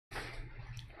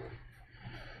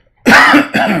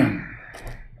Alright.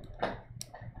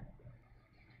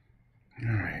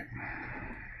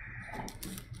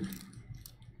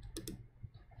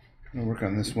 I'm going to work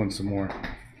on this one some more.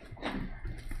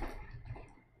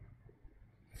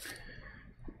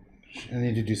 I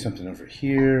need to do something over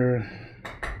here.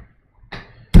 I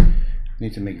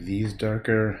need to make these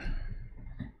darker.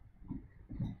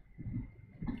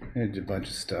 I need to do a bunch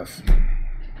of stuff.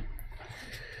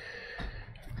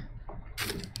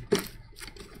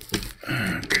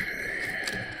 Okay,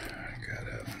 I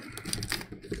gotta.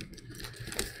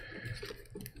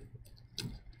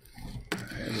 I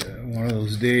had one of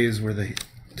those days where the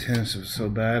tennis was so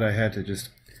bad I had to just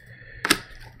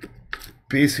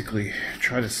basically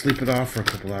try to sleep it off for a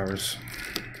couple hours,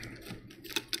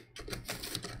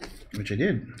 which I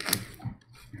did.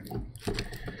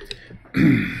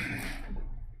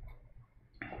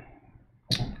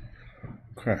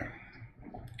 Okay.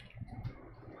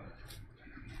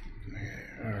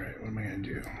 Alright, what am I going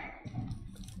to do?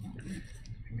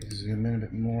 Maybe zoom in a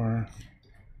bit more.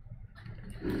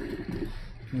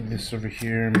 Move this over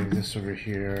here, move this over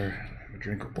here. Have a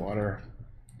drink of water.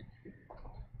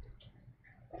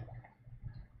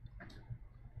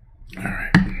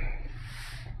 Alright.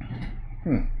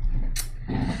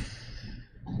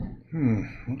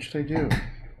 What should I do?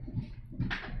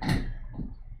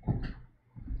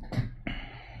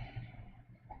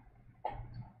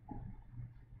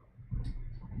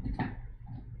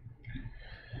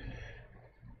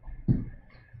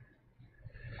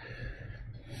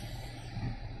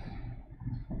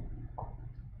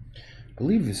 I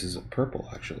believe this is a purple,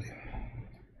 actually.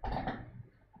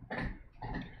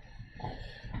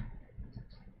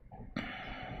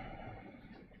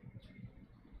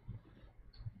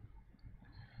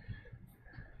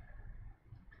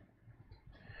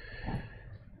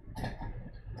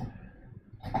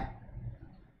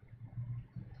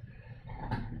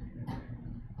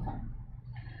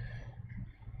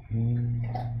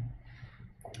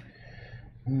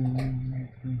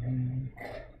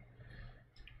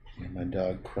 My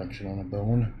dog crunching on a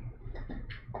bone.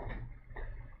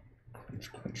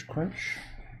 Crunch, crunch, crunch.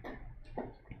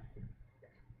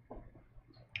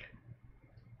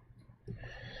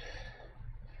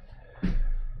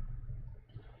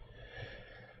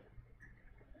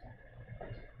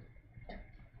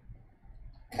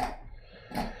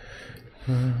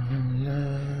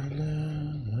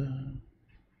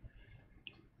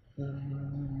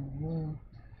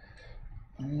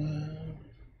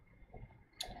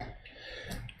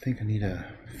 I think I need a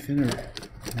thinner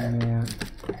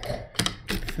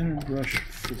brush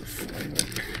for the fly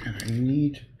hook, and I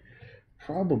need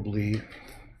probably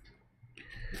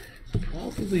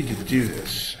to do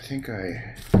this. I think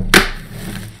I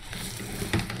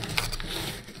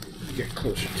get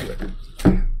closer to it.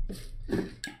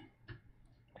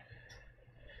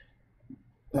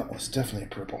 That was definitely a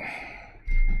purple.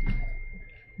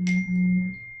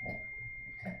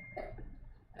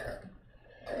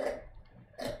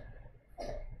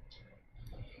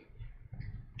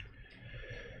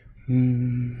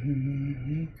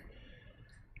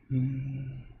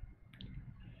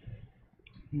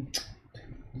 Needs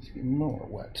to be more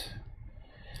wet.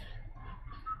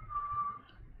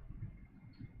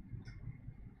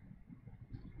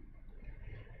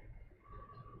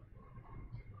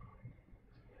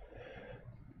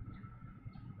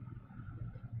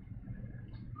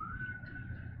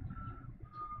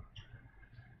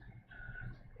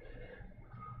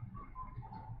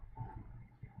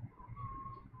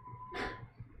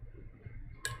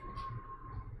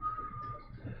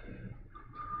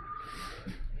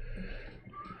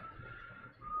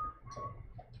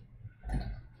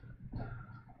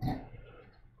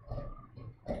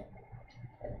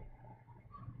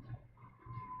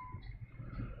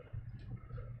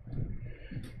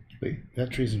 Wait, that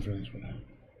tree's in front of this one.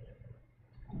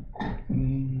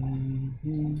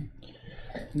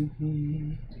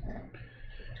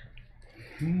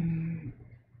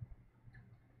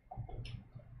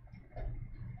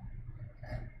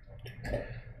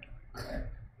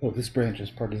 Oh, this branch is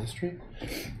part of this tree?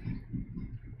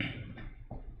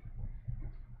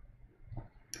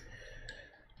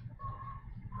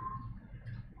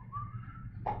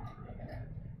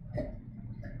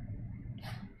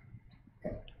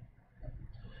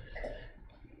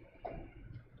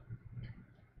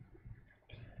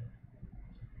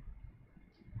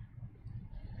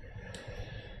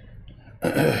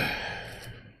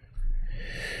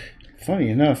 Funny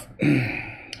enough,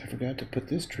 I forgot to put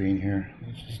this tree in here.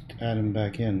 Let's just add him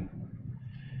back in.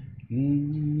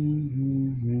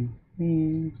 And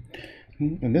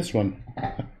this one.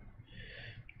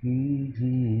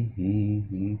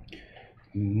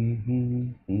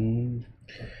 And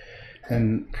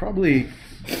probably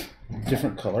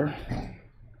different color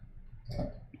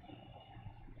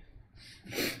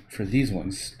for these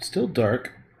ones. Still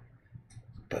dark,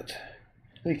 but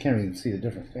you can't even see the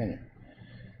difference, can you?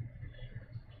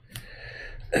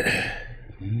 I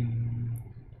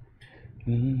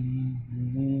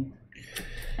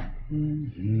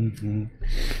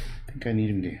think I need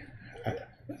him to.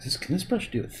 Can this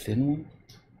brush do a thin one?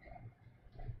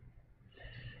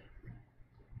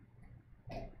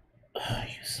 Oh,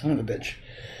 you son of a bitch.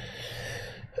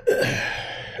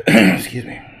 Excuse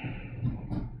me.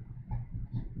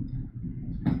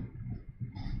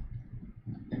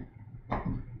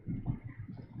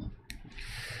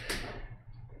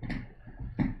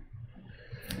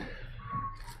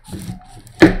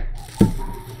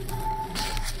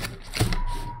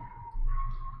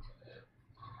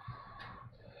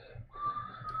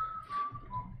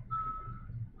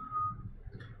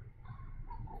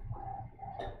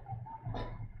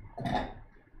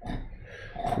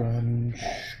 Crunch,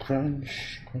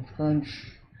 crunch, crunch, crunch.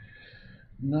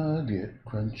 Nugget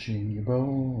crunching your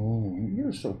bone.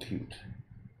 You're so cute.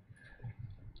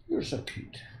 You're so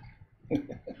cute.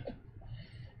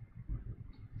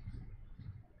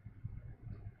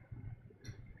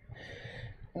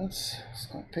 It's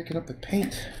not picking up the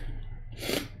paint.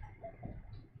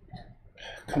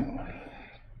 Come on.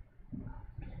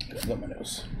 Just let my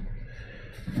nose.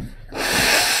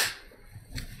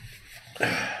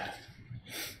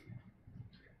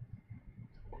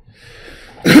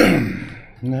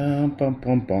 No, bum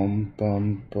bum bum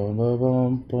bum bum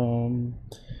bum bum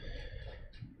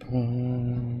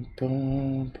bum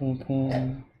bum bum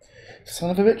bum. Son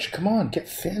of a bitch! Come on, get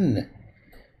thin.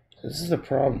 This is the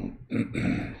problem.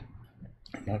 I'm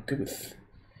not good with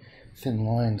thin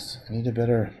lines. I need a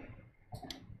better.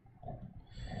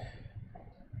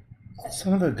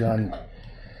 Son of a gun.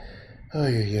 Oh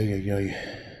yeah.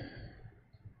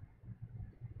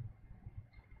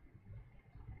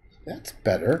 That's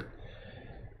better.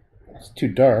 It's too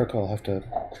dark. I'll have to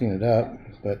clean it up.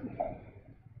 But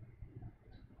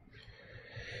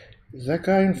is that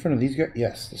guy in front of these guys?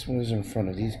 Yes, this one is in front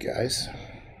of these guys.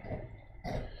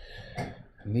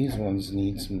 And these ones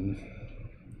need to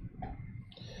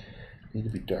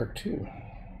be dark too.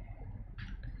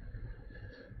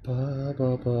 Ba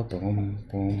ba ba bum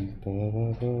bum ba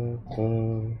ba ba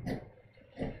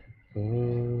ba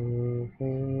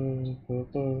ba ba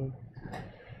ba.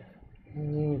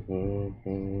 Ooh,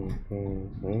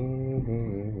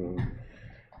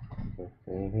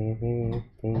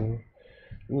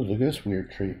 look at this weird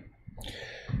tree.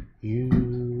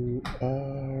 You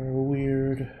are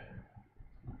weird.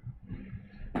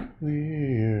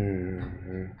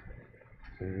 Weird.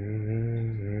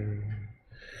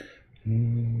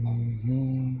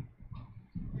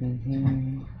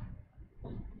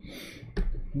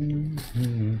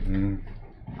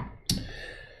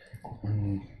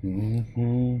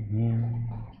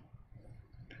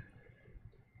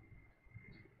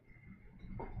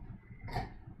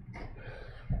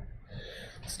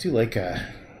 Let's do like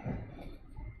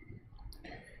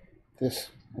this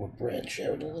will branch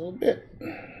out a little bit.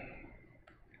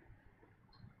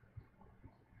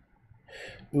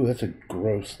 Ooh, that's a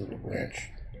gross little branch.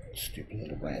 Stupid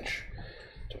little branch.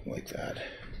 Don't like that.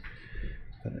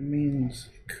 But it means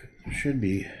it should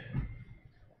be.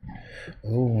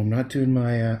 Oh, I'm not doing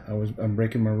my. I'm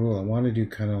breaking my rule. I want to do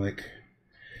kind of like.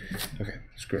 Okay,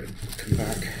 screw it. Come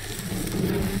back.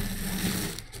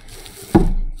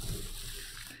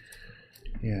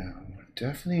 Yeah,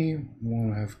 definitely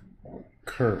want to have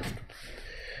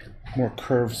more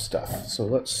curved stuff. So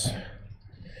let's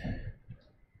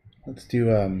do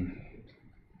a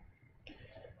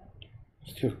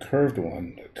curved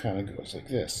one that kind of goes like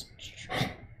this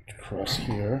across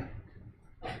here.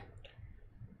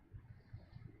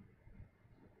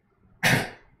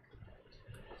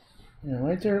 Yeah,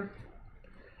 right there.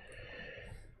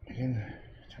 Again,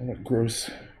 kind of gross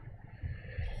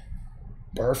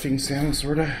barfing sound,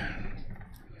 sorta.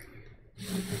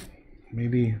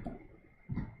 Maybe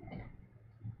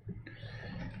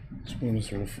this one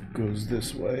sort of goes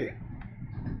this way,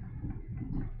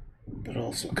 but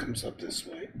also comes up this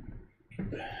way.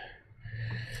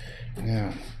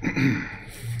 Now,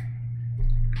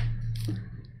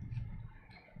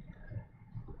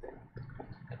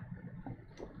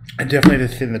 I definitely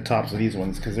have to thin the tops of these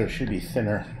ones because there should be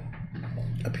thinner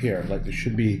up here. Like there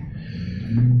should be.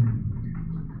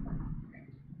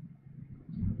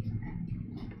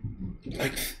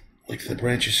 Like the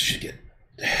branches should get.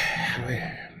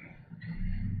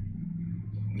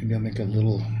 Maybe I'll make a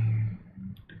little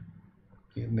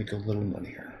one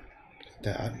here.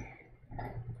 that.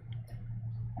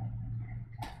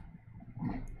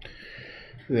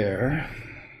 There.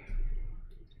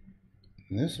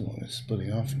 And this one is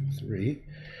splitting off into 3.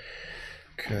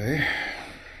 Okay.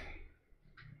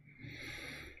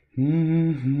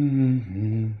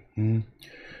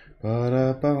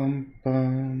 Ba-da-bum-bum,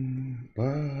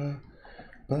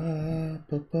 ba-ba-ba-ba.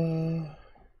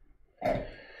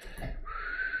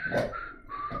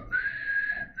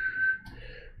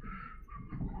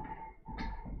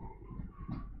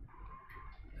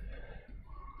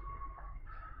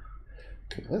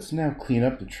 Okay, let's now clean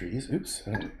up the trees. Oops,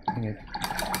 I think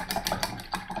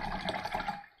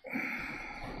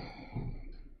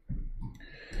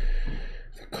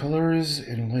the colors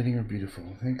and lighting are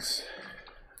beautiful. Thanks,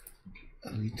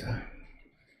 Alita.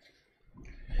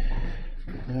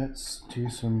 Let's do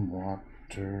some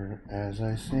water as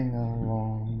I sing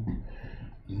along.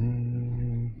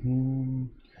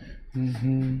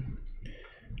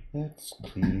 Let's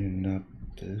clean up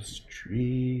this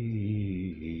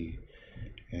tree.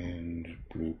 And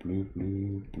blue, blue,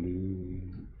 blue, blue,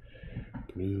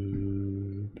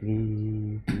 blue,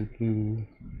 blue, blue,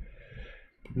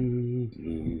 blue, blue,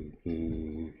 blue,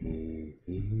 blue, blue,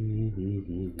 blue,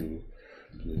 blue, blue.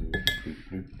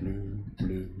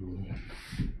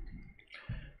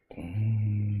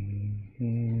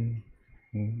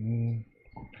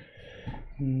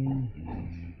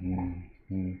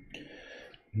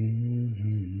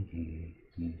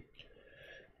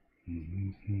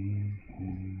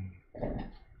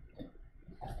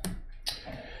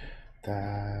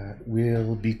 That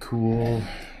will be cool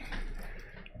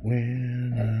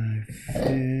when I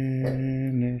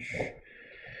finish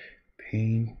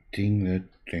painting the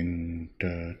thing.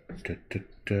 Da, da, da,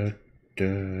 da,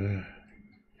 da,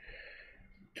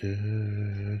 da,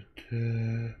 da,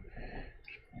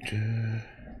 da,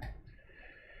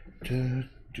 da,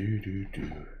 do, do, do.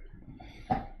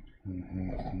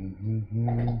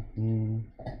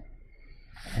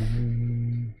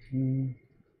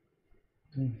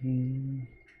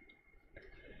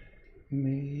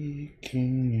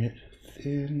 Making it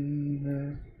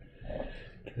thinner,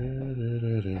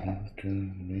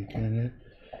 making it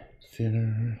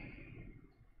thinner,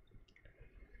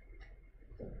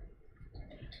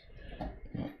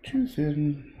 not too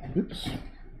thin. Oops.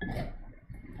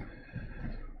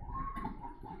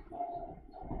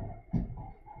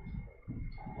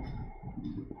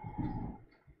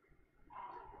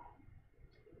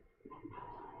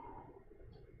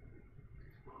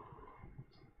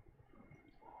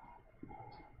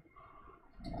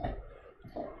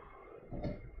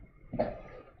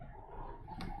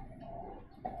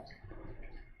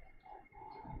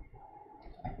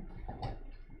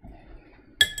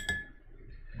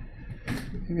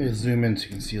 Maybe I'll zoom in so you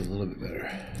can see a little bit better.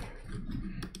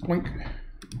 Boink,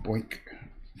 boink.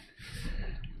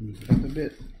 Move it up a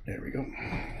bit. There we go.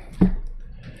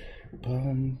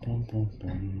 Bum, bum, bum,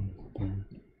 bum, bum.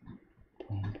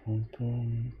 Bum, bum,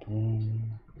 bum,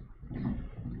 bum.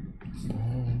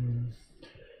 Bum,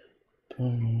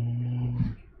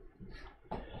 bum.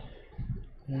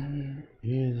 There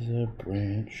is a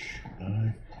branch.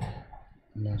 I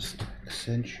must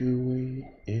accentuate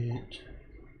it.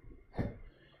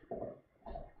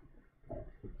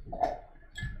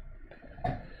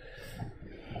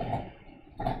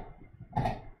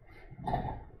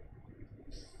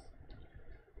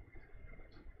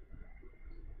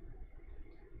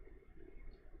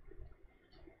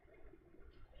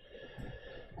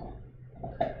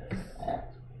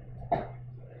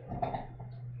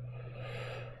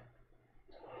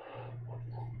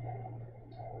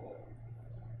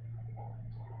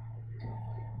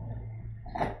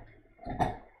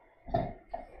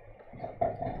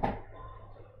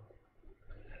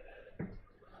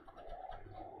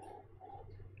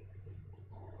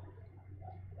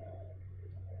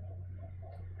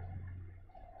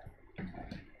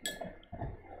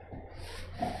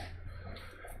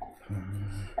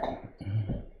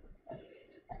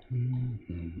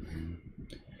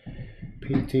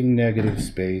 Painting negative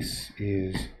space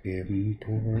is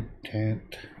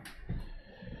important.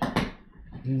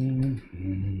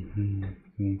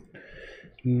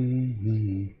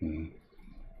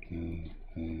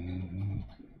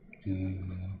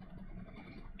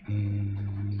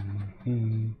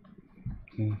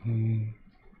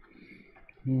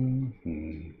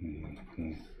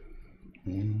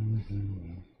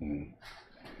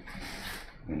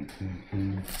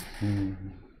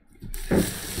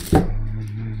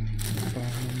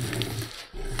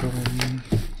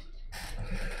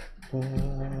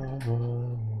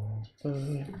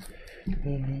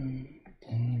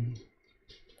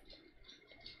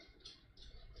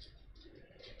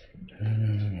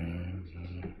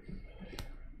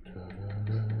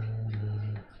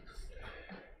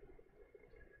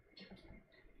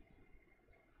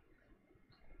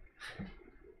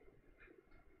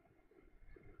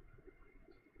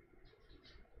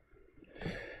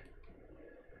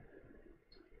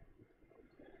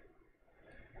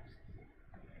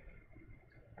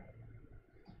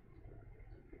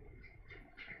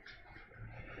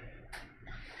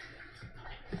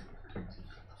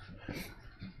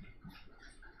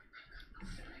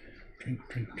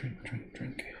 Drink, drink, drink,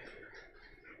 drink.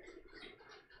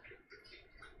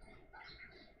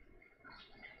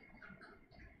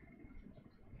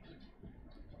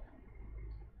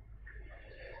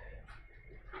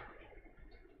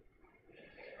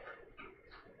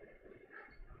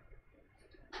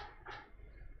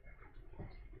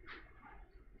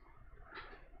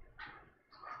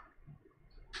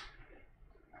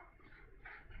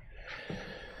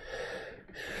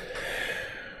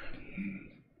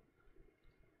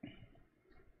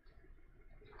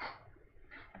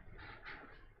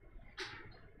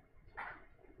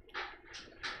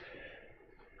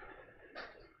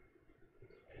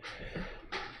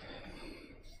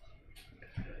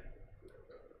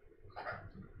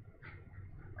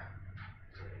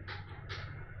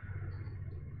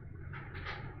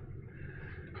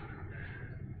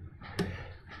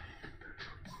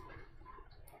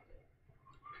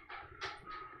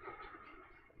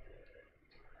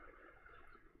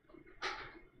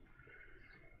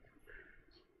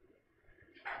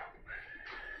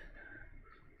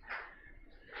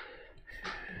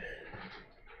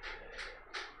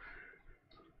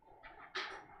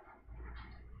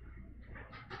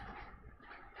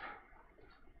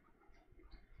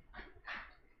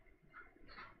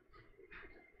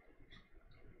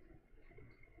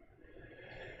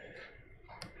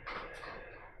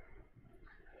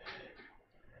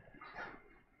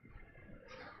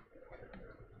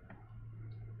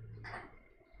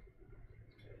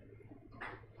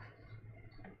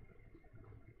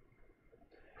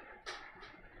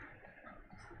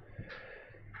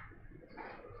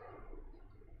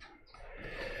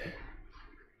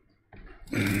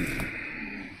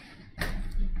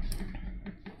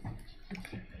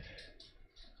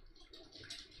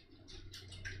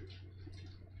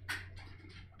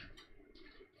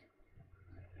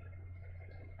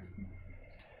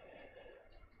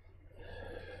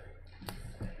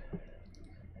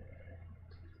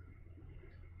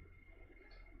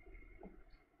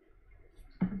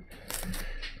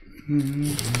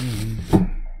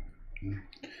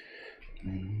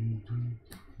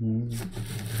 Oops.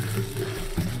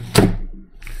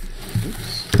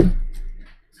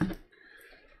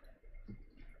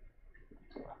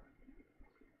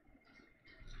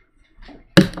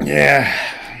 Yeah.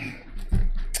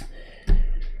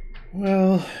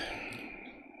 Well,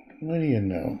 what do you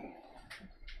know?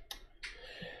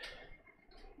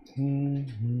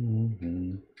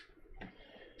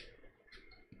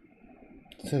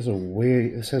 This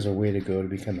has a way to go to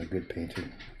become a good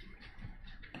painting.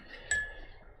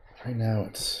 Right now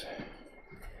it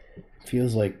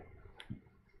feels like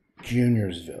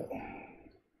Juniorsville.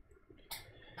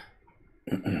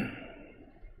 I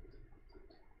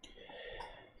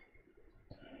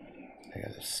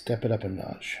gotta step it up a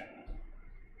notch.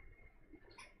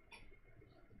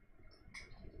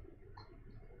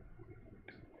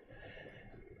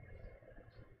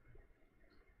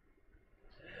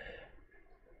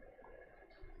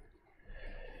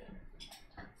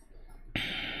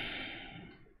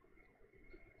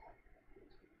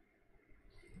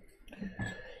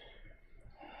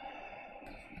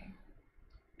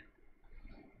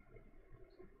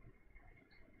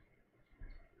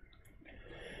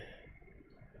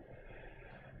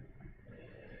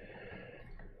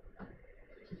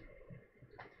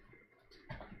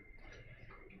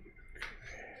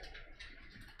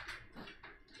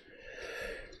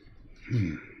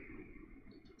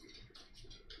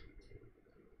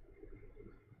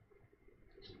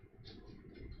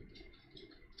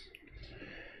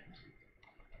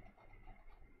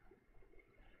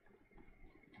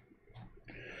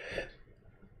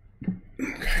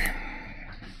 Okay.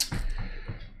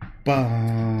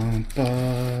 Bum,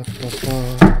 ba, ba,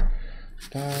 ba,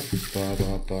 ba, ba,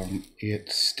 ba, bum.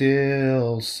 It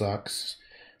still sucks.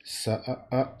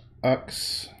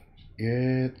 Sucks.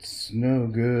 It's no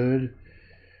good.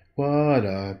 What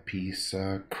a piece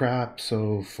of crap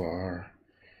so far.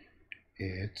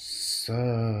 It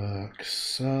sucks,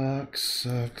 sucks,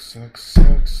 sucks, sucks,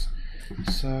 sucks,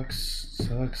 sucks,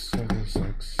 sucks, sucks,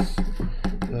 sucks,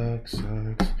 sucks,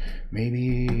 sucks.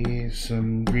 Maybe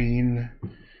some green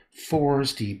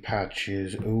foresty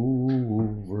patches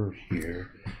over here.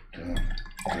 Dun,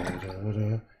 da, da,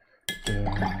 da,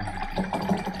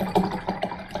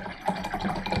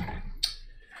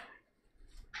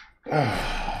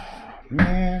 oh,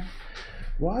 man,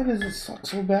 why does it suck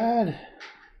so bad? It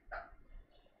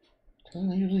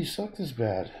doesn't usually suck this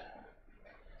bad.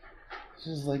 This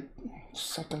is like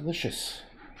suckalicious.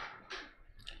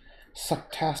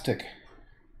 Sucktastic.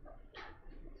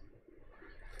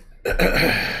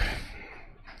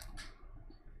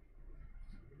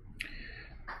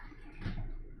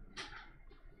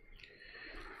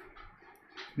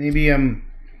 Maybe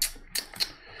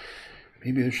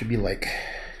maybe there should be like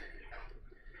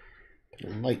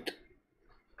light.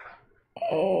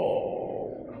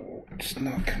 Oh, it's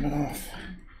not coming off.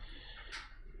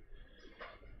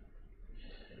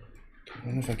 I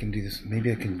don't know if I can do this.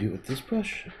 Maybe I can do it with this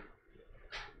brush.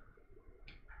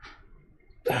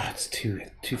 Ah, it's too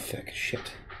thick.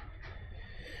 Shit.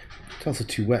 It's also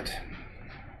too wet.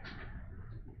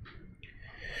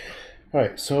 All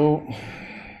right, so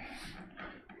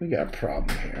we got a problem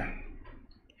here.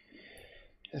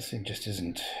 This thing just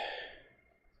isn't.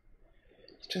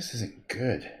 It just isn't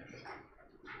good.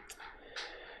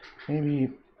 Maybe.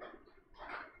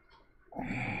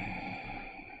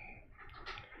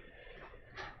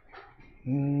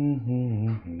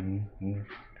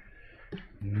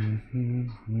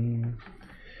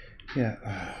 Yeah.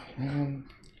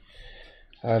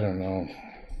 I don't know.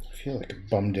 I feel like I'm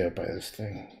bummed out by this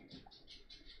thing.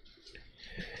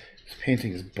 This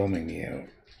painting is bumming me out.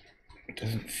 It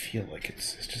doesn't feel like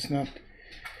it's just not.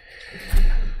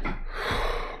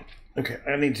 Okay,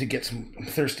 I need to get some. I'm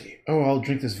thirsty. Oh, I'll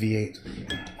drink this V8.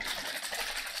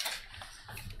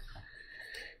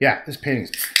 Yeah, this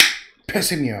painting's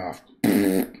pissing me off.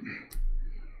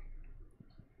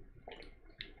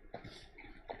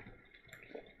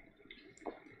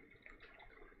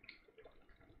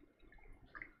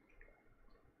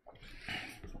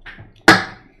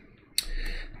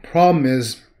 Problem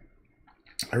is,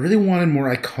 I really wanted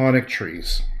more iconic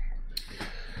trees.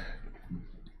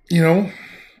 You know?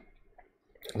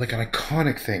 Like an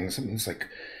iconic thing. Something that's like,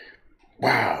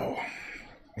 wow.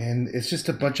 And it's just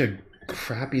a bunch of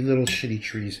crappy little shitty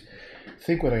trees. I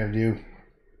think what I gotta do,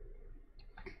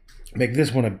 make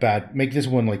this one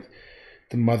like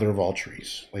the mother of all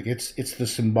trees. Like it's the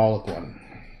symbolic one.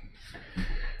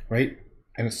 Right?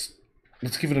 And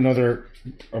let's give it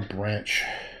a branch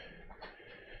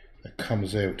that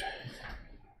comes out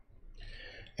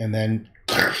and then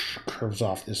curves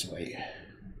off this way.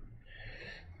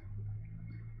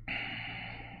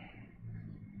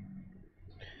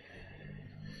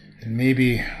 And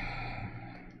maybe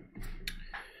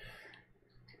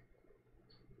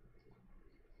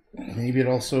it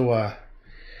also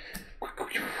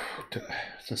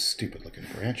it's a stupid looking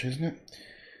branch, isn't it?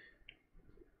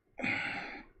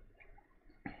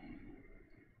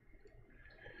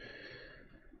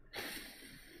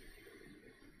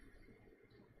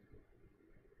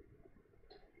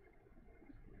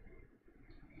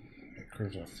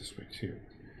 Curves off this way too.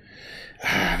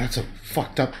 Ah, that's a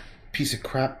fucked up piece of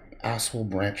crap asshole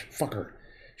branch. Fucker.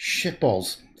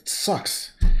 Shitballs. It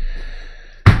sucks.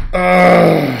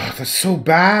 Ugh, that's so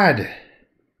bad.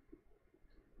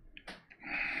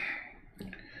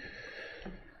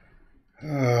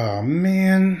 Oh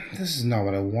man, this is not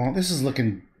what I want. This is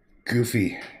looking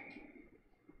goofy.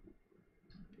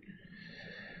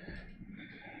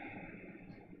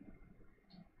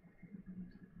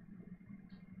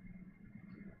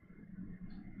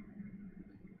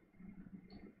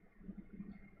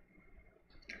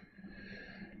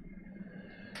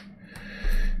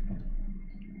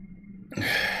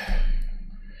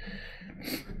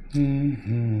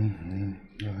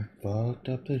 I fucked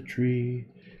up the tree.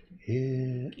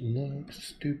 It looks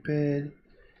stupid.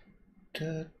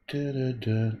 Da, da, da,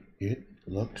 da. It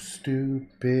looks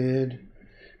stupid.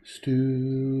 Stupid.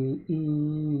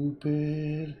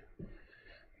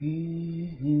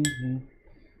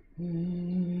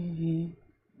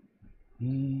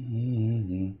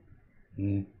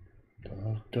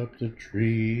 Fucked up the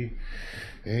tree.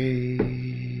 Hey,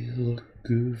 look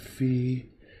goofy.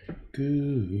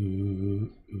 Goofy.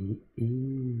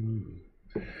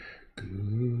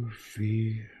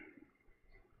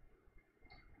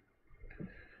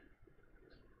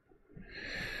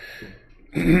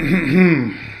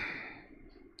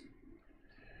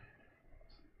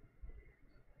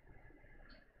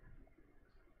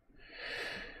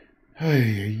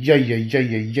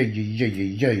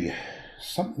 Yay.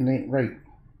 Something ain't right.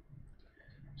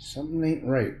 Something ain't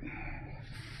right.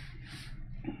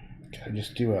 Can I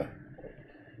just do a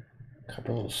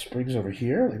couple little sprigs over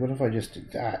here? Like, what if I just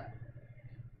did that?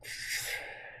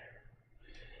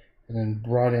 And then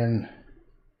brought in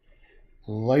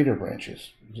lighter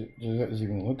branches. Does that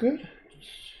even look good?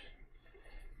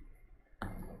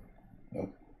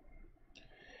 Nope.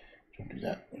 Don't do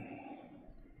that.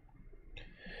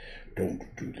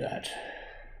 Don't do that.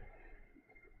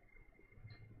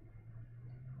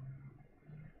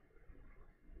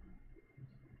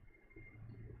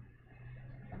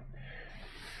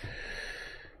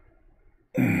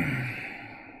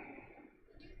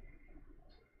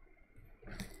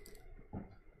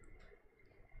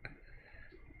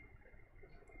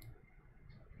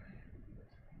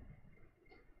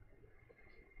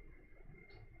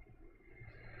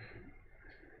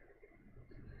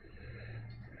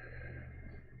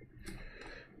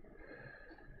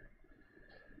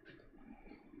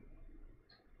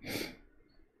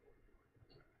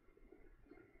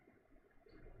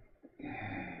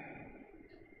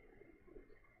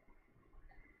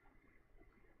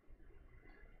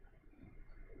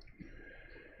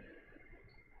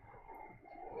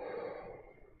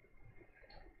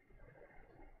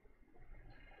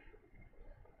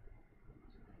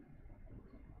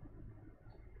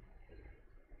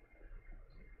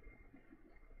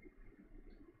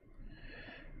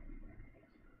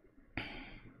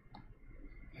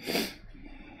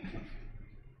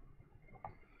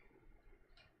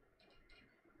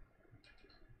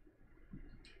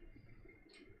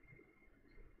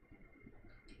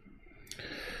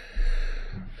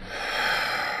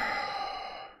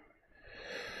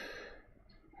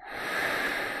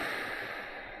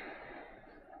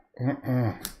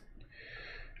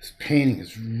 painting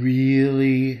is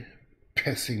really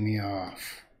pissing me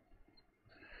off.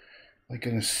 Like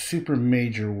in a super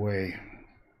major way.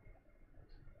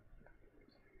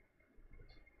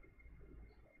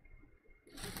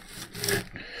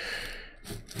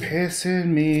 Pissing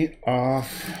me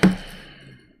off.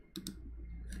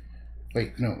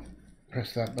 Wait, no.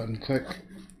 Press that button. Click.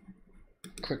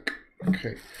 Click.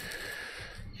 Okay.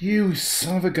 You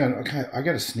son of a gun. Okay, I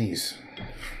gotta sneeze.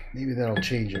 Maybe that'll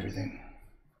change everything.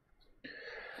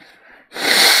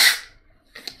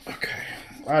 Okay.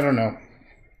 I don't know.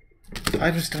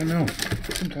 I just don't know.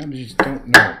 Sometimes you just don't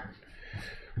know.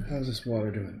 How's this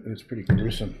water doing? It's pretty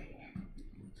gruesome.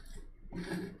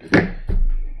 A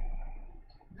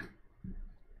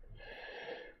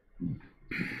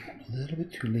little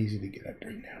bit too lazy to get up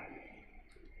right now.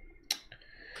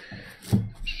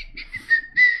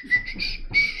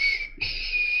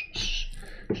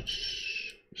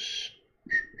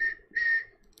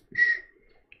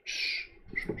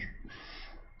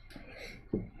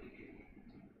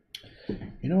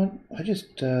 You know what? I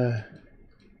just don't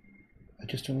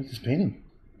like this painting.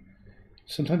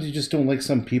 Sometimes you just don't like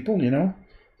some people, you know?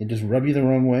 They just rub you the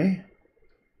wrong way.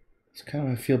 It's kind of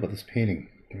how I feel about this painting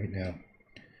right now.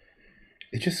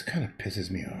 It just kind of pisses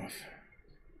me off.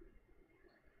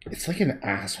 It's like an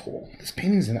asshole. This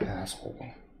painting's an asshole.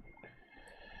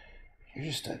 You're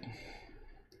just a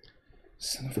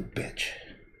son of a bitch.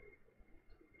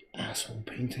 Asshole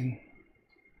painting.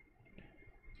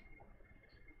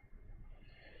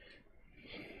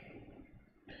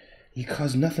 You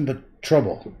cause nothing but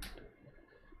trouble.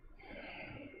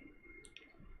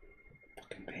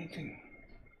 Fucking painting.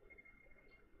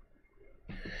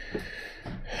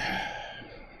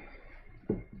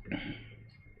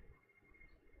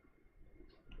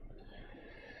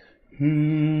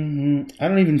 I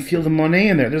don't even feel the Monet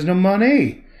in there. There's no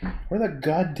Monet. Where the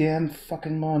goddamn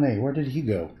fucking Monet? Where did he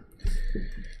go?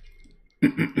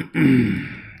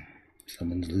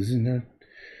 Someone's losing their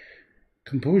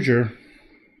composure.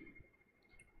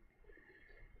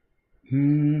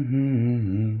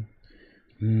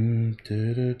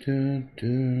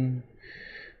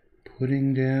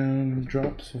 Putting down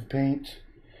drops of paint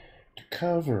to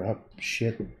cover up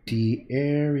shitty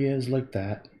areas like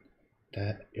that.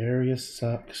 That area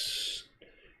sucks.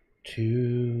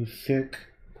 Too thick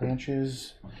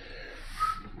branches.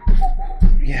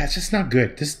 Yeah, it's just not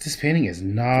good. This painting is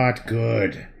not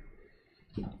good.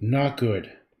 Not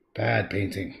good. Bad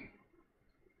painting.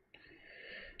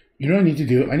 You know what I need to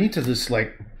do? I need to just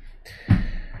like...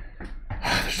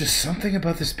 There's just something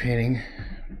about this painting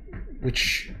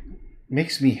which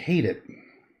makes me hate it.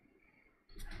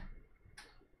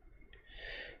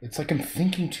 It's like I'm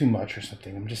thinking too much or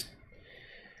something. I'm just...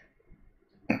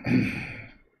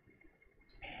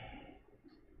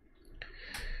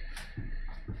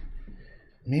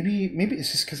 maybe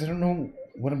it's just because I don't know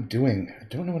what I'm doing. I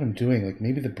don't know what I'm doing. Like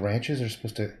maybe the branches are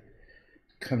supposed to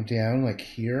come down like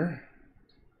here.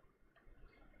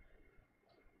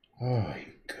 Oh,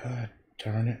 god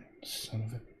darn it.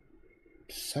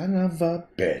 Son of a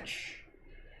bitch.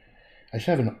 I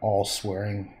should have an all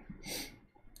swearing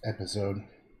episode.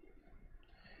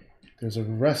 There's a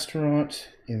restaurant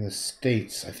in the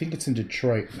States. I think it's in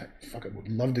Detroit. And I fucking would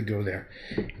love to go there.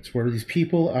 It's where these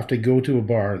people, after they go to a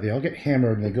bar, they all get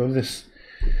hammered and they go to this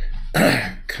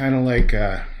kind of like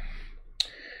a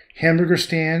hamburger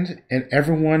stand, and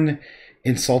everyone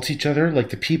insults each other.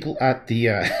 Like the people at the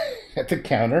at the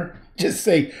counter just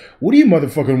say, "What do you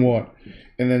motherfucking want?"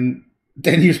 And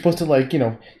then you're supposed to, like, you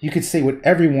know, you could say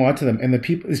whatever you want to them, and the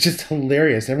people, it's just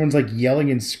hilarious. Everyone's like yelling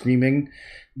and screaming.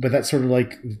 But that's sort of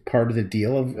like part of the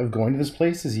deal of going to this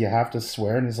place is you have to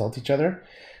swear and insult each other.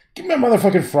 Give me my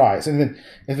motherfucking fries. And then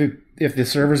if the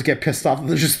servers get pissed off,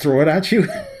 they'll just throw it at you.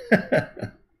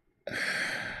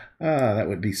 That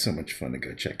would be so much fun to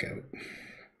go check out.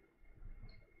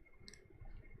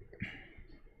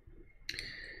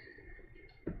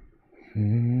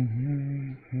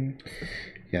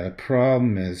 Yeah, the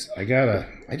problem is I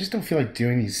just don't feel like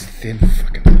doing these thin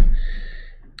fucking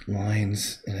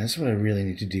lines, and that's what I really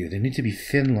need to do. There need to be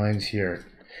thin lines here.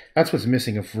 That's what's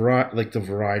missing, like the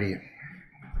variety.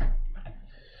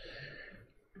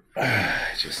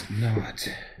 Just not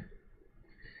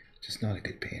a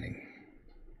good painting.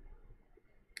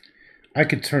 I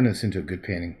could turn this into a good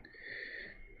painting.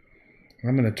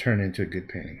 I'm going to turn it into a good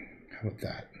painting. How about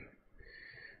that?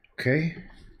 Okay?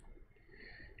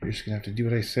 You're just going to have to do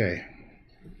what I say.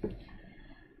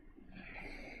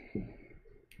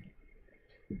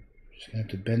 Just gonna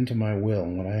have to bend to my will.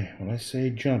 When I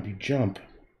say jump, you jump.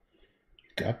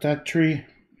 You got that, tree?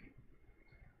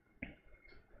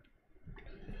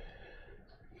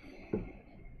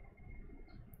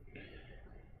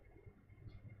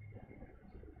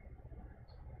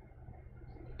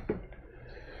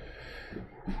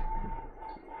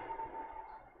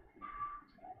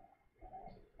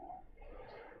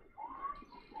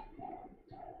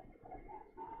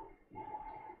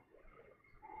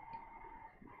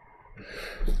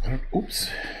 Oops.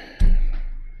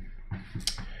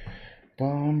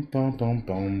 Boom, boom, boom,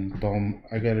 boom, boom.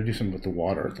 I gotta do something with the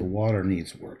water. The water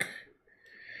needs work.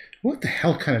 What the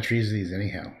hell kind of trees are these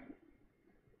anyhow?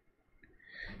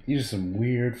 These are some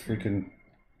weird freaking...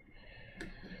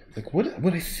 Like, what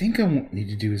I think I need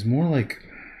to do is more like...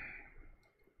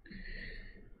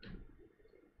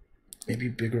 maybe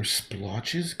bigger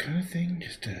splotches kind of thing,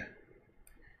 just to...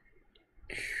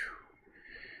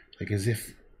 like as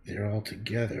if they're all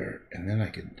together, and then I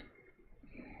could...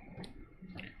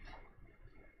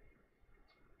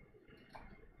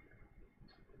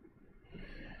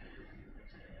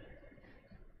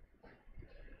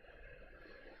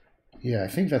 yeah, I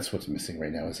think that's what's missing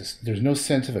right now. Is this? There's no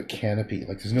sense of a canopy.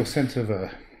 Like there's no sense of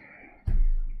a...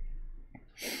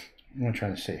 what am I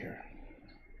trying to say here?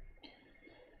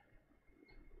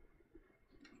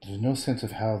 There's no sense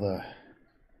of how the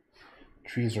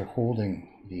trees are holding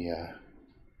the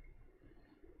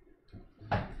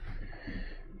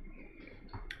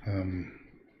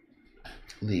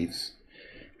leaves.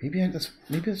 Maybe that's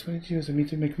what I need to do. Is I need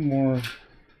to make them more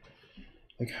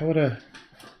like how would a...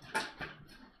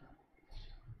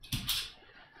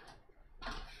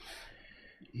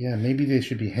 yeah, maybe they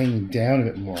should be hanging down a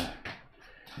bit more.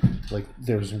 Like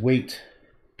there's weight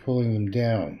pulling them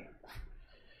down.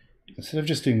 Instead of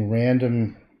just doing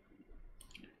random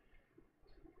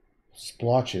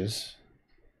splotches,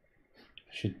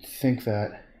 I should think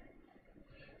that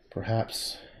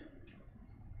perhaps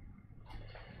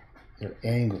they're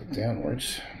angled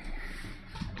downwards.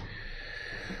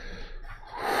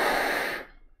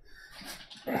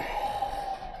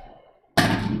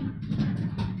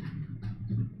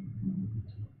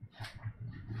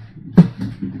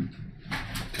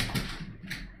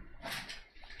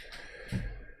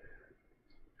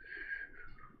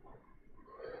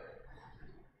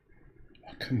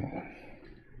 Come on.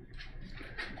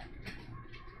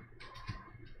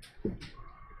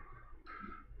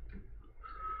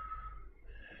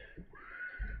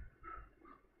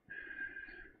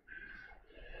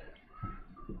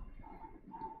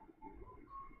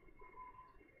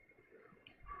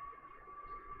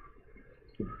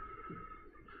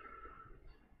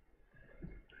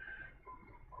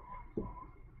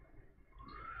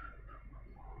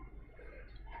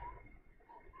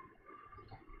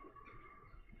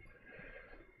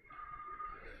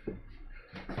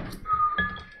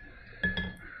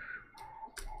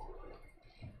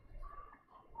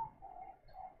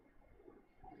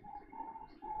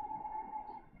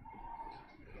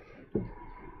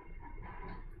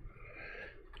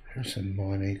 Here's some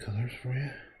Monet colors for you.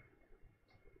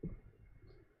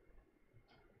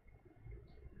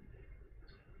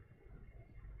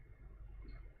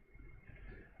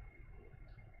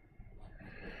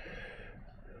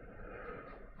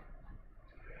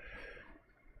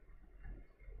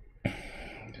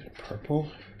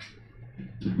 Purple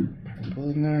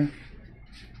in there.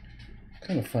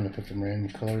 Kind of fun to put some random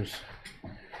colors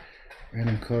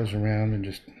around and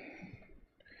just,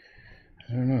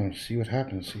 I don't know, see what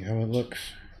happens, see how it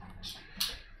looks.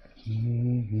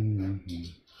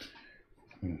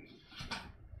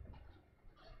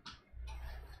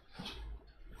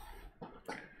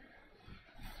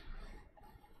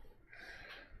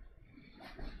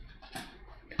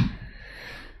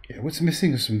 Yeah, what's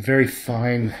missing is some very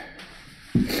fine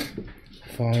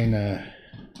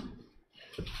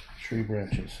tree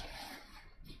branches.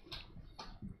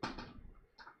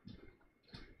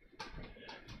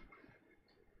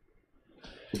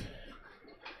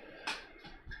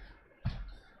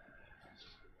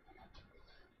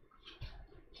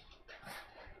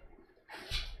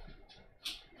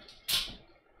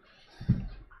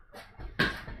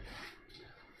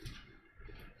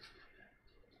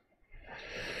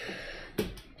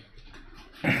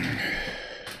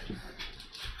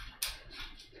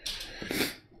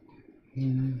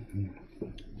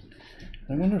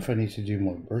 I wonder if I need to do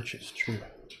more birches, true.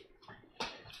 It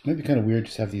might be kind of weird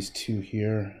just to have these two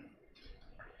here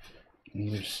on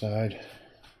either side.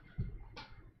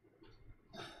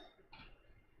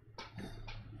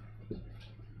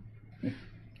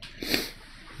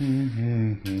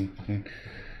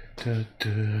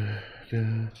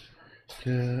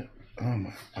 Oh,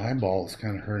 my eyeball is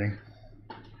kind of hurting.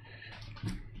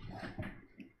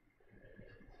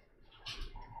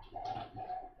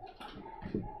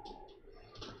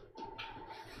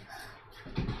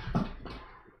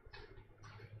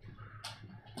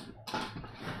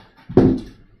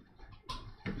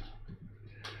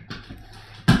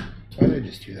 Why did I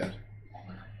just do that?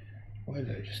 Why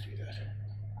did I just do that?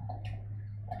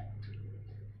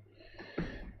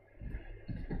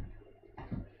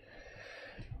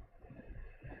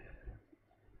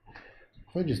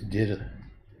 If I just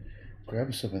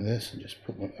grab some of this and just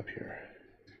put one up here.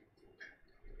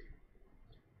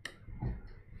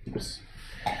 Oops.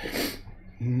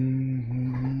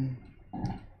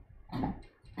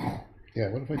 Yeah,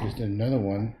 what if I just did another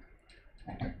one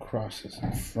that crosses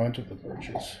in front of the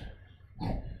birches?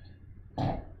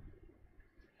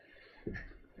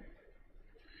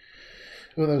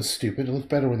 Oh, that was stupid. It looks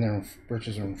better when their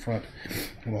birches are in front.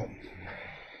 Well,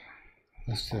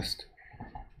 let's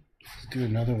do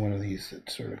another one of these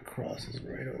that sort of crosses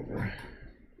right over.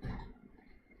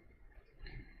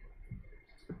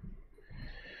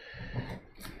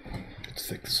 Let's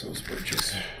fix those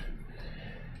birches.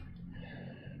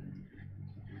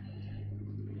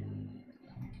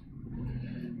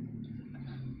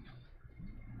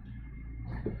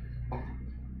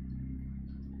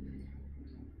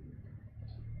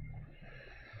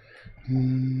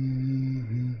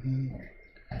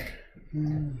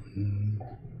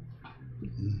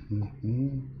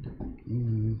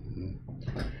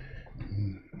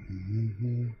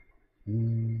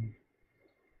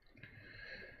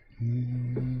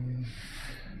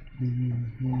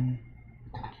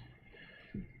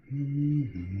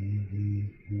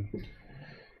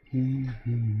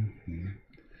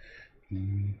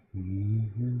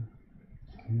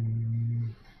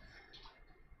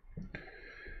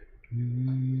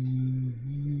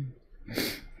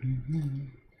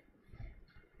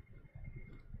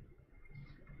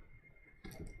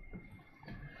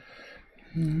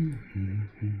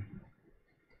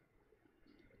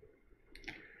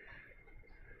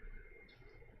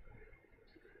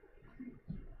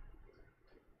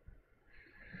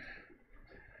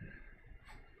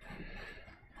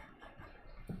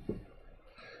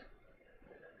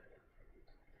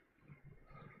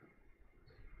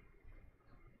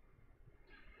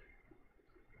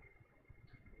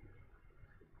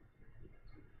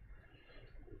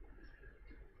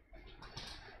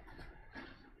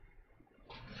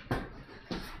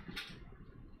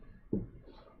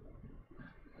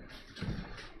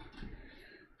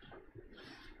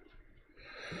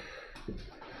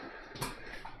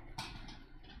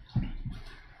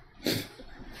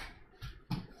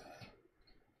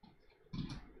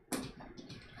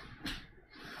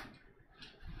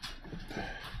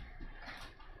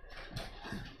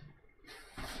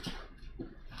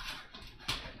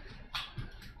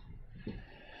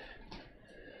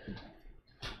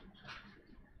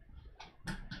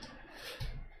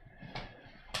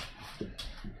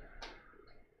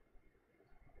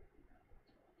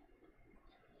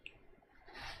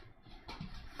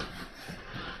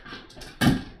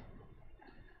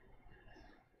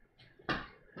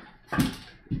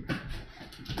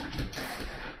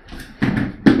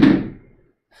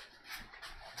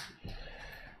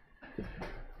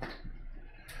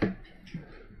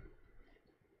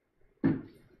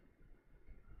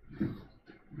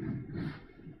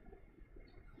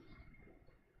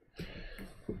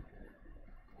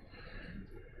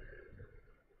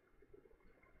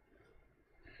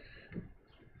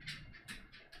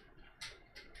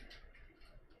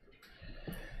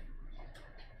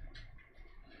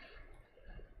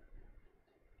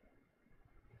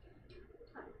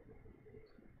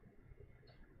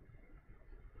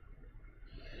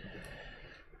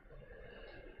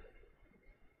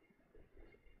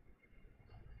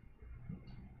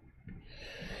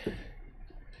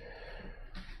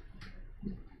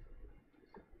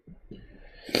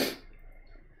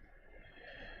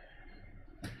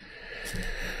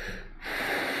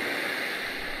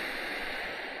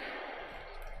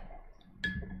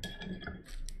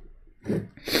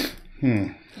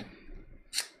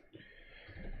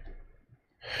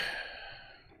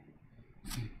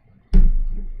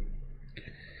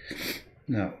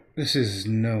 No, this is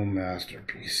no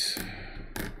masterpiece.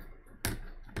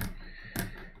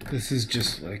 This is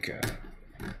just like a...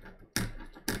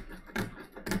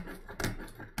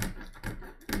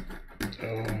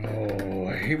 Oh,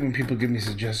 I hate when people give me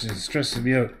suggestions. It stresses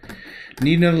me out.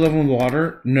 Need another level of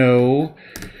water? No.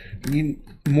 Need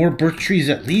more birch trees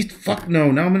at least? Fuck no.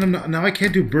 Now I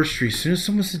can't do birch trees. As soon as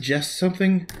someone suggests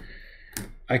something,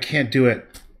 I can't do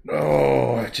it.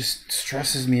 Oh, it just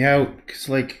stresses me out. Because,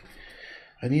 like,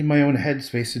 I need my own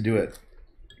headspace to do it.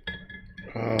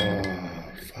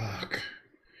 Oh, fuck.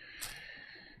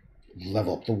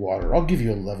 Level up the water. I'll give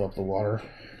you a level up the water.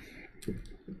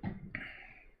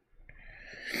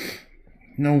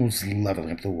 No one's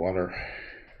leveling up the water.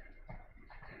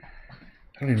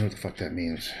 I don't even know what the fuck that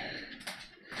means.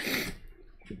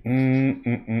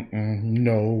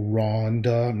 No,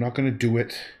 Rhonda. I'm not going to do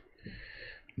it.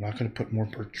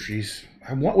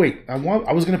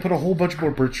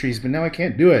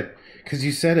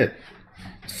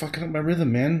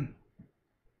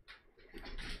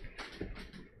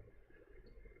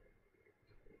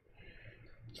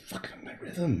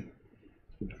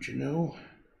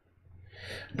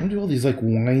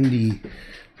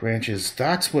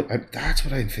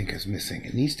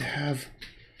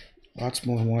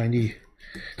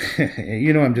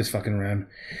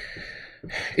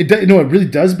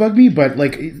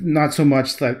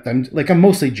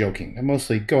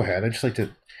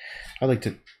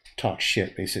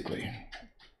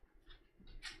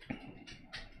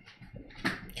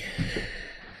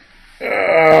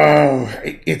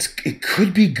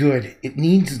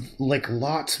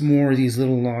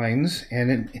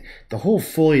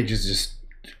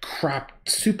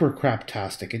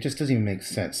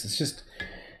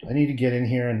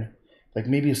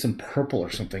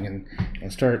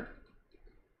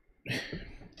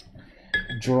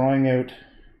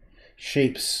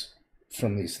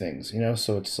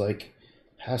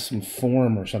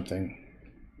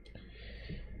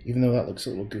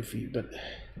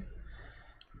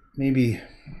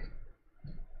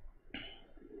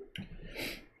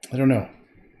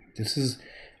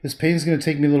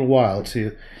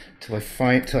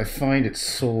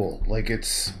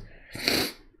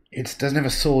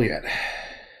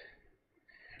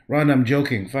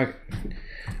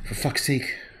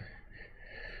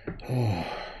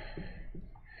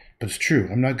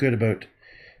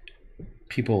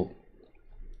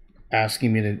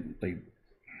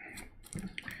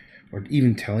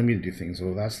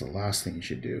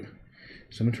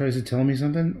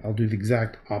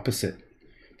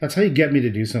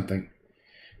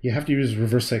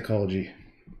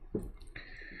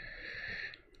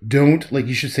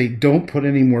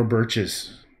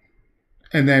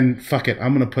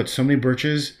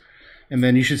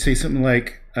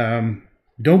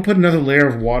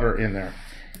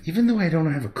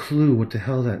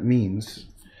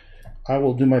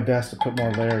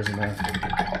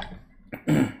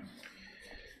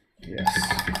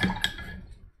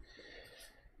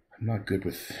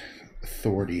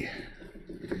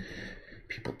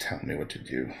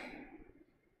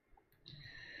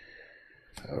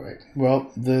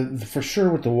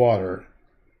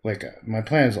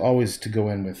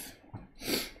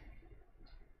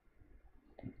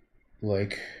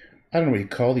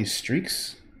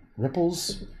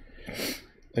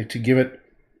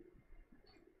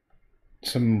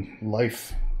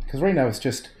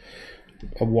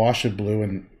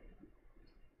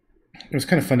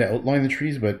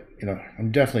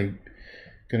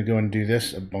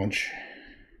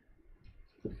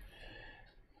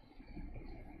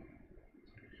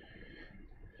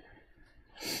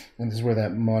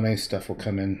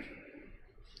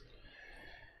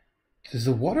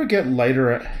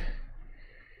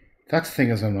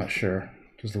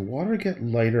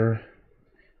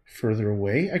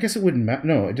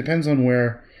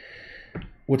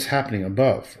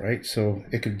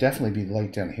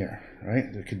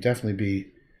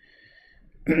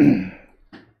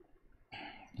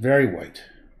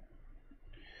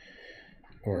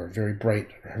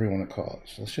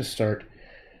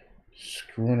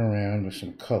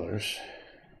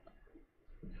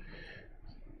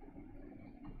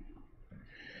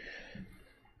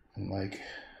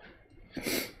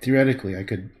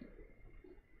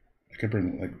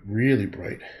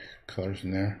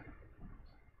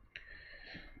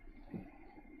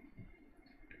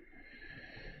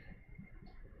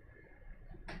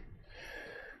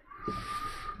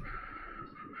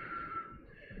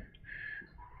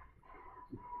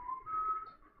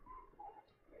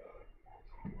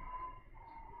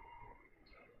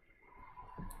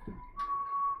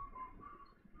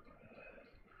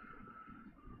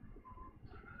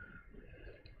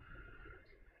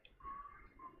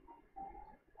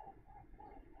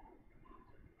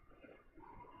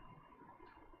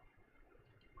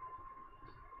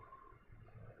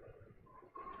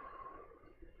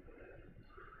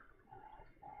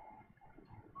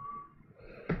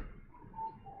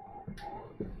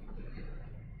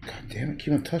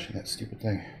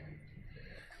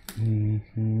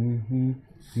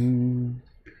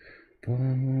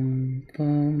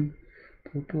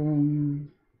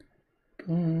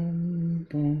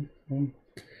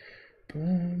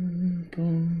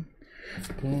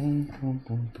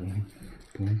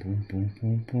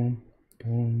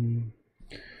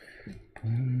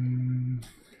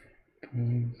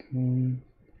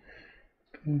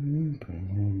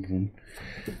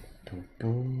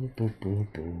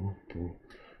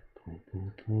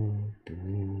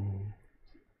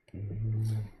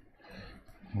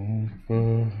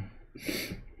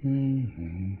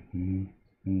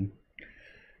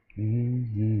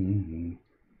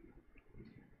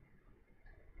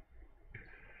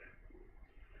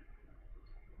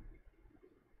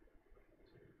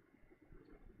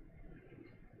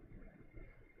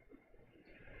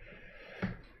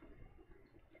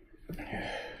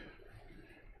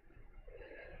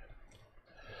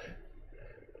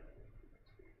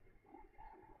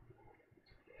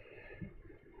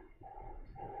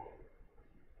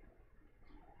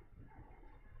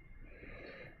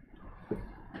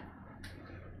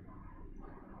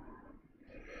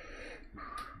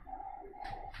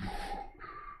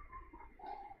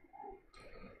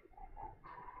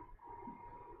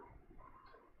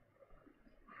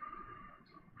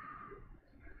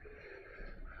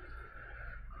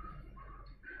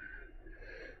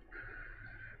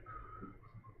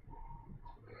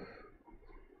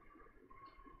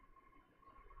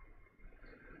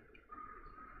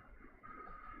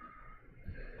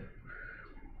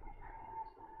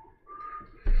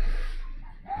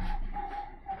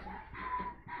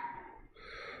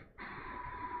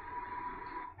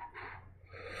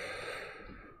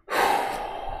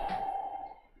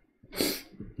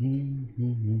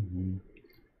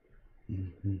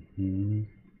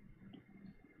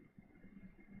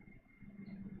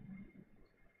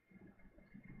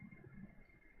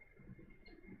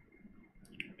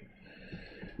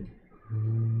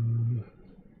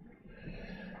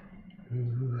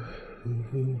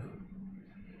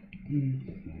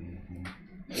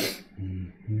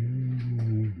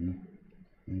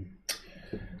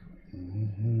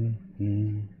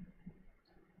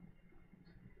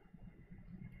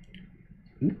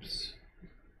 Oops.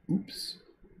 Oops.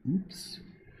 Oops.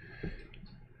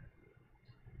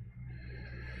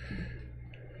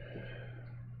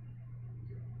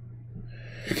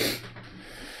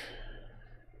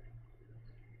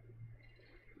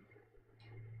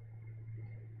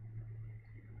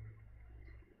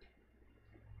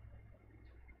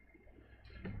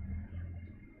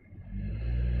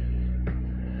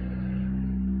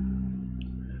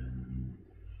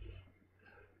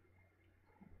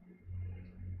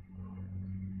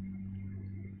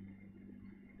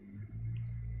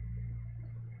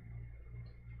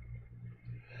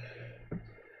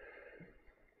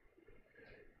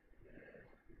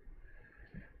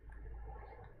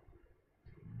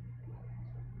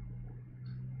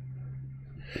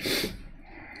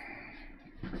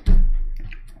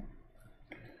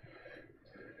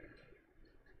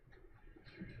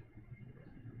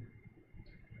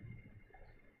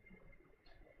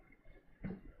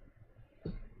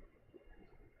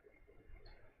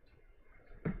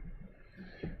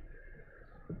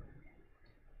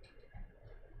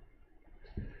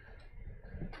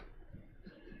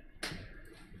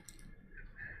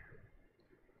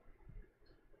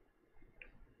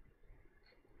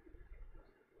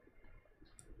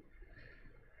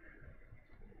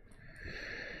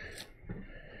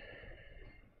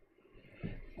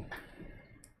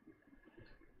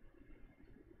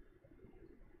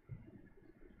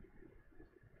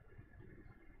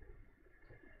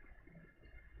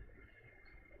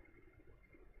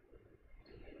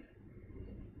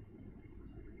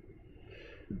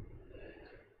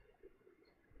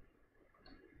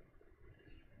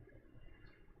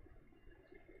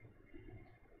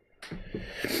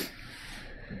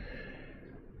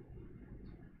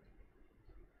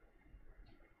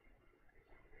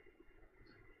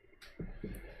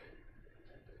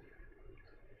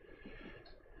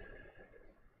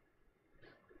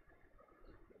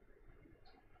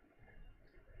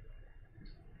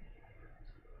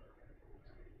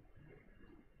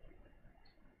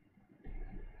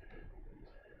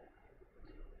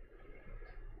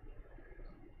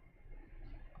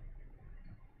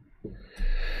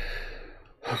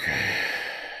 Okay.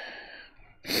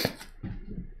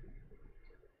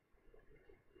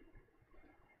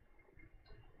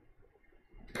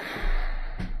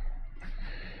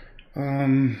 What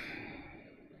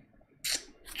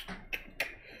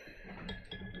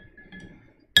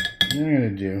I'm gonna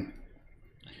do,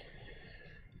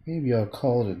 maybe I'll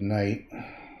call it a night,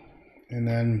 and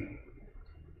then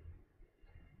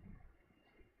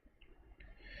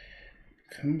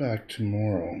come back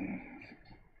tomorrow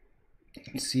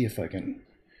and see if I can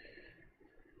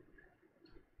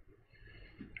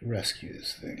rescue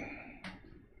this thing.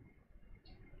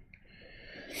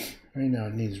 Right now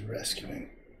it needs rescuing.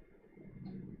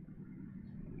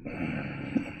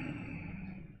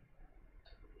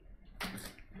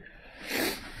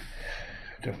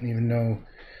 I don't even know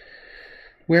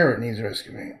where it needs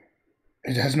rescuing.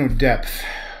 It has no depth.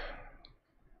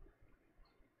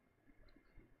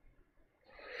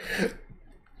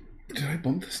 I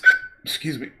bump this?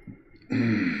 Excuse me.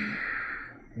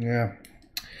 Yeah.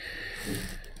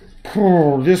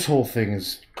 Oh, this whole thing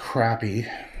is crappy.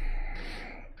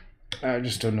 I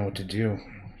just don't know what to do.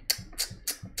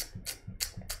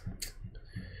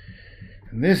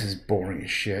 And this is boring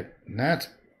as shit. And that's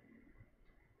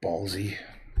ballsy.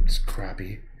 It's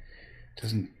crappy.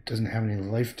 It doesn't have any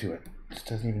life to it. It just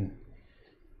doesn't even.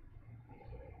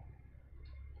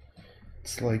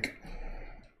 It's like.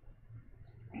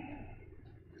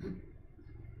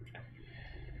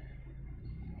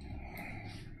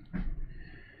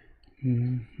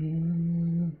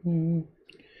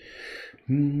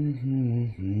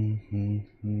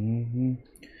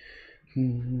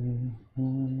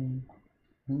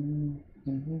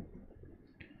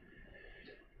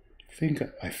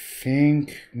 I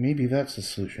think maybe that's the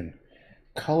solution.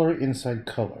 Color inside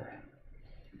color.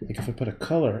 Like if I put a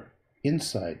color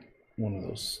inside one of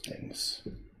those things,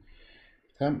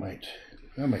 that might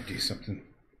do something.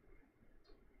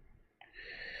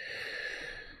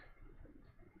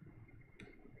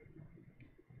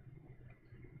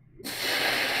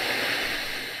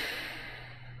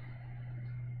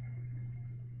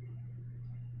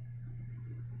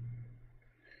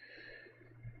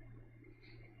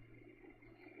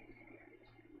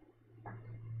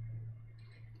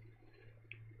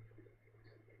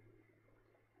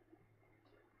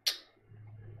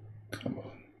 Come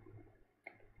on.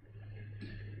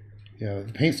 Yeah,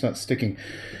 the paint's not sticking,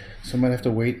 so I might have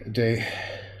to wait a day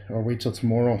or wait till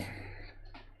tomorrow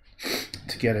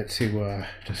to get it to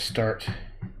start.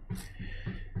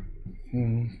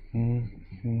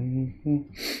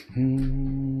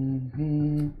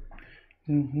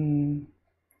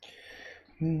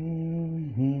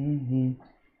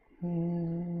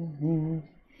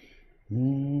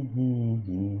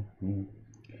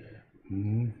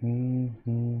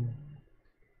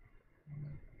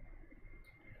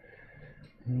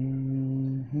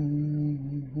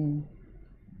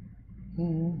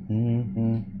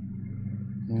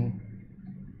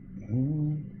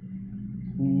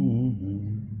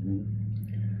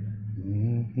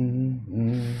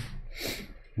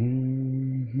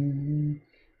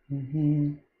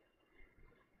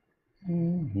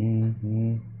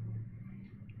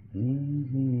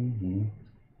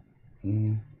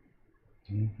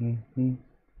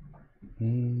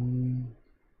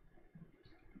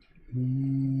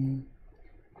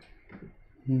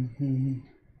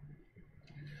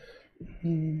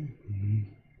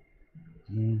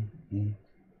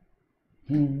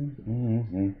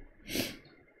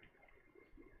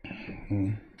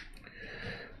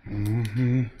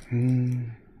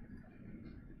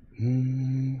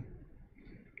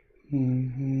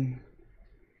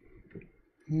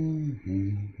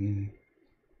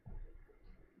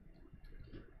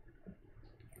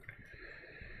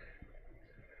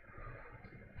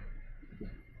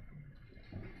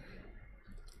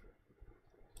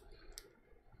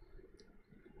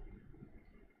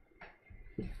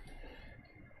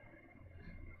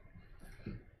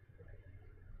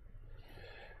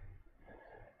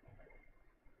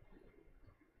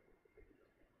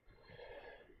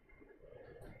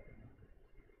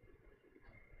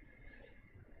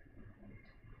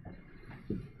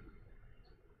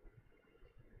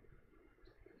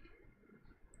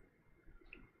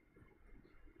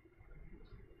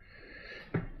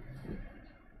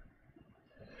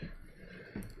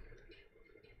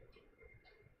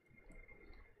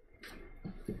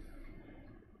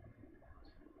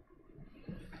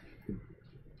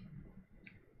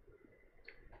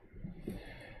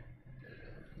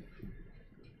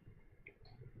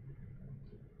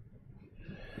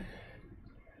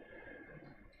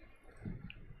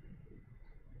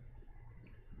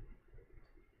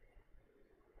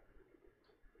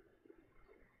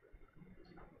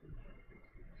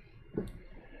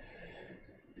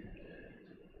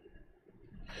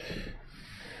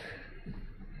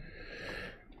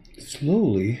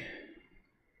 Slowly.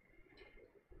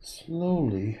 So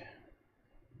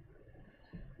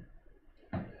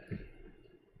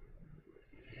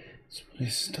when I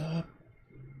stop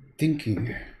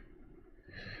thinking,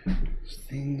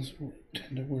 things will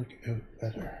tend to work out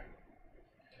better.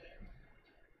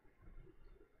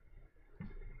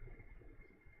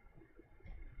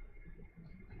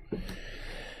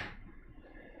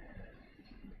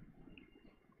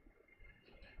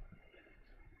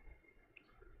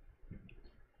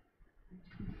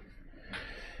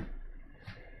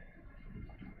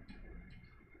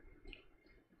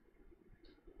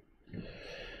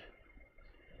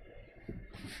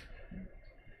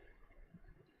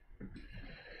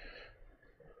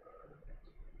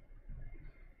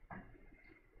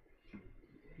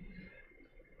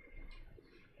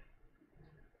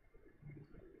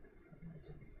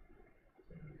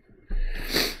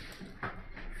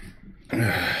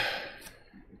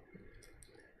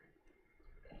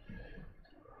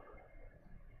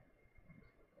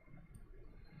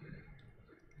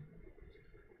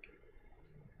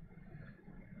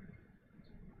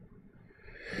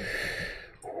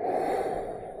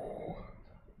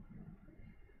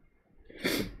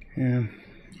 Yeah.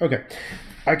 Okay.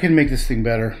 I can make this thing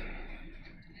better.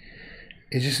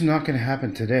 It's just not going to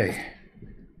happen today.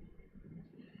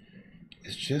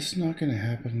 It's just not going to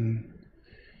happen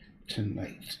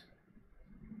tonight.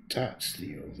 That's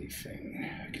the only thing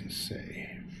I can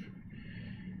say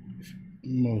with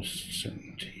most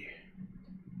certainty.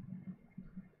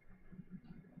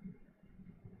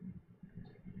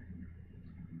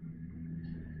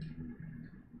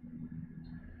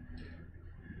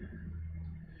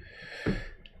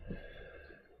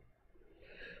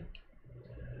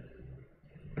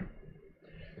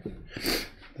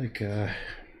 Like,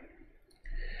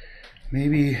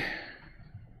 maybe,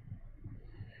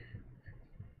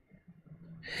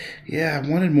 yeah, I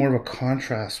wanted more of a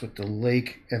contrast with the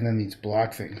lake and then these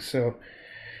black things. So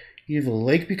either the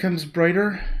lake becomes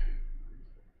brighter,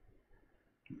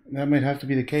 that might have to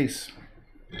be the case.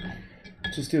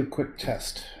 Just do a quick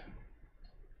test.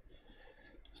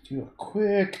 Let's do a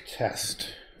quick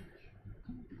test.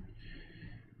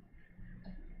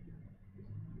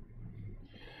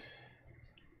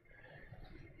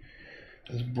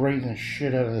 Let's brighten the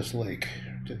shit out of this lake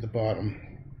to the bottom.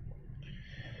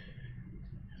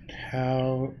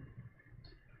 How?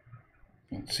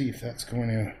 Let's see if that's going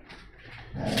to.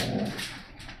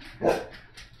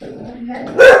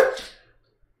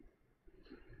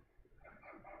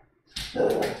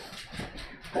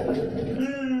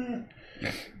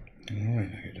 Don't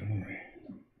worry.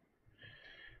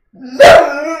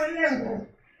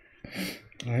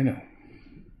 I know.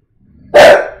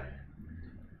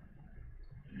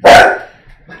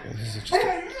 This is just.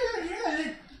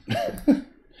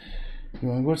 You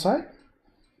want to go outside?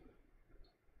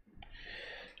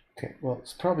 Okay, well,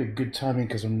 it's probably good timing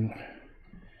because I'm.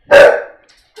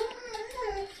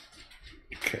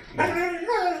 Okay.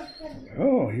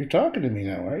 Oh, you're talking to me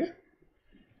now, are you?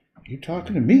 You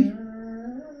talking to me?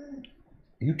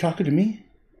 You talking to me?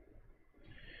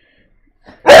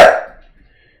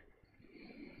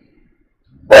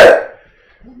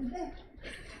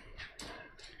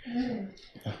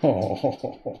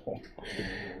 Oh.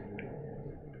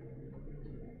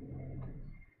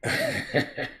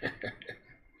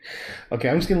 Okay,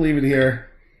 I'm just gonna leave it here.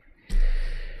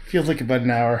 Feels like about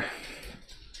an hour.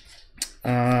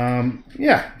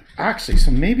 Yeah, actually,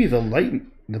 so maybe the light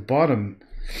in the bottom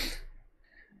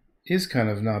is kind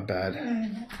of not bad.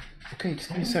 Okay, just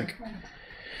give me a sec.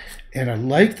 And I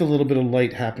like the little bit of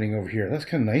light happening over here. That's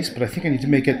kind of nice, but I think I need to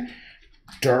make it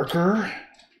darker.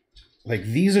 Like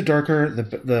these are darker.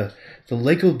 The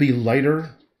lake will be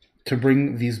lighter to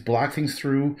bring these black things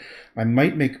through. I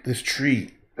might make this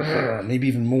tree maybe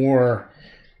even more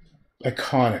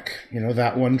iconic. You know,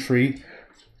 that one tree.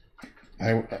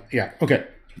 Yeah, okay.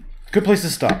 Good place to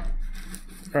stop.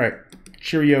 All right.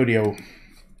 Cheerio.